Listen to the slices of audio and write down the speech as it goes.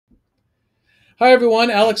Hi everyone,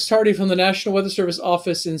 Alex Tardy from the National Weather Service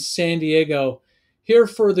office in San Diego, here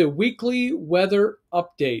for the weekly weather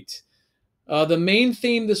update. The main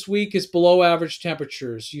theme this week is below average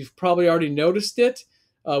temperatures. You've probably already noticed it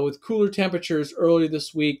with cooler temperatures early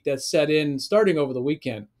this week that set in starting over the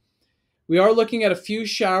weekend. We are looking at a few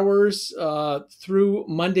showers through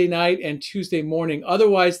Monday night and Tuesday morning.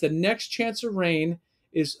 Otherwise, the next chance of rain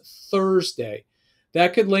is Thursday.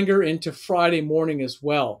 That could linger into Friday morning as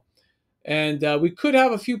well. And we could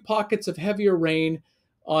have a few pockets of heavier rain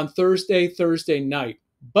on Thursday night.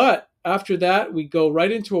 But after that, we go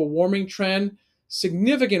right into a warming trend,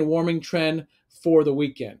 significant warming trend for the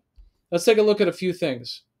weekend. Let's take a look at a few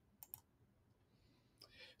things.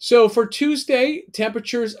 So for Tuesday,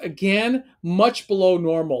 temperatures, again, much below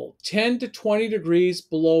normal, 10 to 20 degrees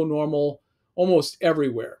below normal almost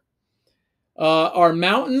everywhere. Our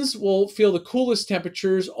mountains will feel the coolest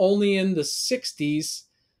temperatures only in the 60s.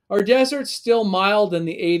 Our desert's still mild in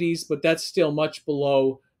the 80s, but that's still much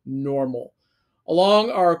below normal. Along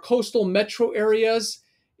our coastal metro areas,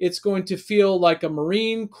 it's going to feel like a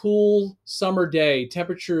marine cool summer day.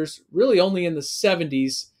 Temperatures really only in the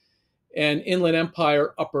 70s, and Inland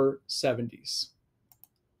Empire upper 70s.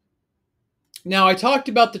 Now, I talked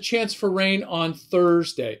about the chance for rain on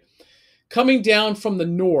Thursday. Coming down from the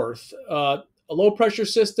north, a low pressure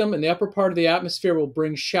system in the upper part of the atmosphere will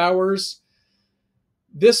bring showers.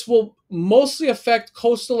 This will mostly affect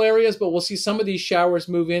coastal areas, but we'll see some of these showers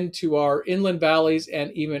move into our inland valleys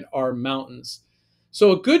and even our mountains.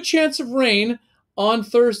 So a good chance of rain on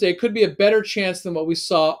Thursday could be a better chance than what we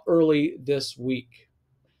saw early this week.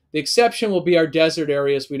 The exception will be our desert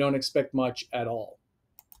areas. We don't expect much at all.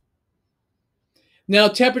 Now,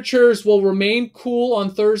 temperatures will remain cool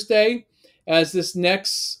on Thursday as this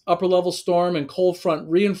next upper level storm and cold front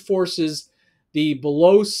reinforces the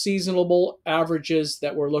below seasonable averages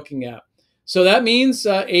that we're looking at. So that means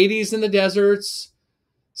 80s in the deserts,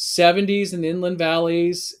 70s in the inland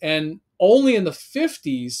valleys, and only in the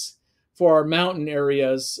 50s for our mountain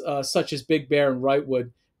areas such as Big Bear and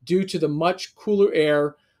Wrightwood due to the much cooler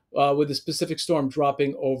air with the specific storm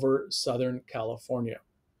dropping over Southern California.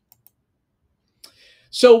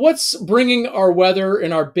 So what's bringing our weather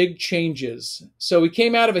and our big changes? So we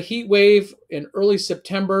came out of a heat wave in early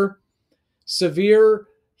September. Severe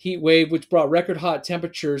heat wave, which brought record hot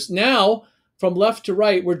temperatures. Now, from left to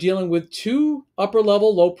right, we're dealing with two upper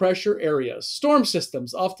level low pressure areas, storm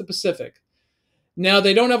systems off the Pacific. Now,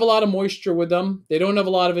 they don't have a lot of moisture with them. They don't have a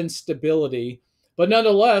lot of instability, but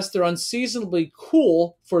nonetheless, they're unseasonably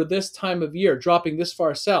cool for this time of year, dropping this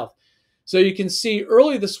far south. So you can see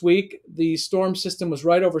early this week, the storm system was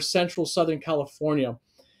right over central Southern California,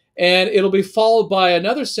 and it'll be followed by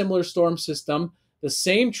another similar storm system, the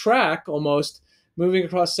same track almost, moving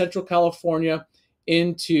across central California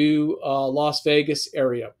into Las Vegas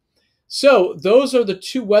area. So those are the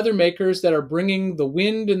two weather makers that are bringing the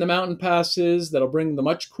wind in the mountain passes, that'll bring the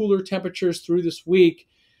much cooler temperatures through this week,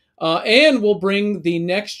 and will bring the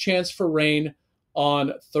next chance for rain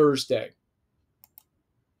on Thursday.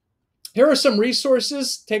 Here are some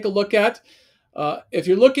resources to take a look at. If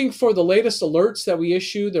you're looking for the latest alerts that we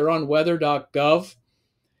issue, they're on weather.gov.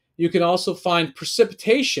 You can also find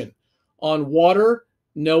precipitation on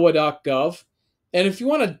water.noaa.gov. And if you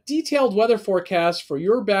want a detailed weather forecast for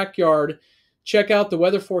your backyard, check out the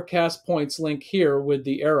weather forecast points link here with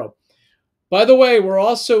the arrow. By the way, we're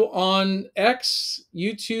also on X,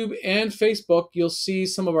 YouTube, and Facebook. You'll see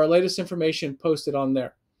some of our latest information posted on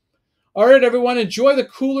there. All right, everyone, enjoy the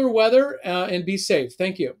cooler weather and be safe.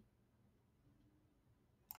 Thank you.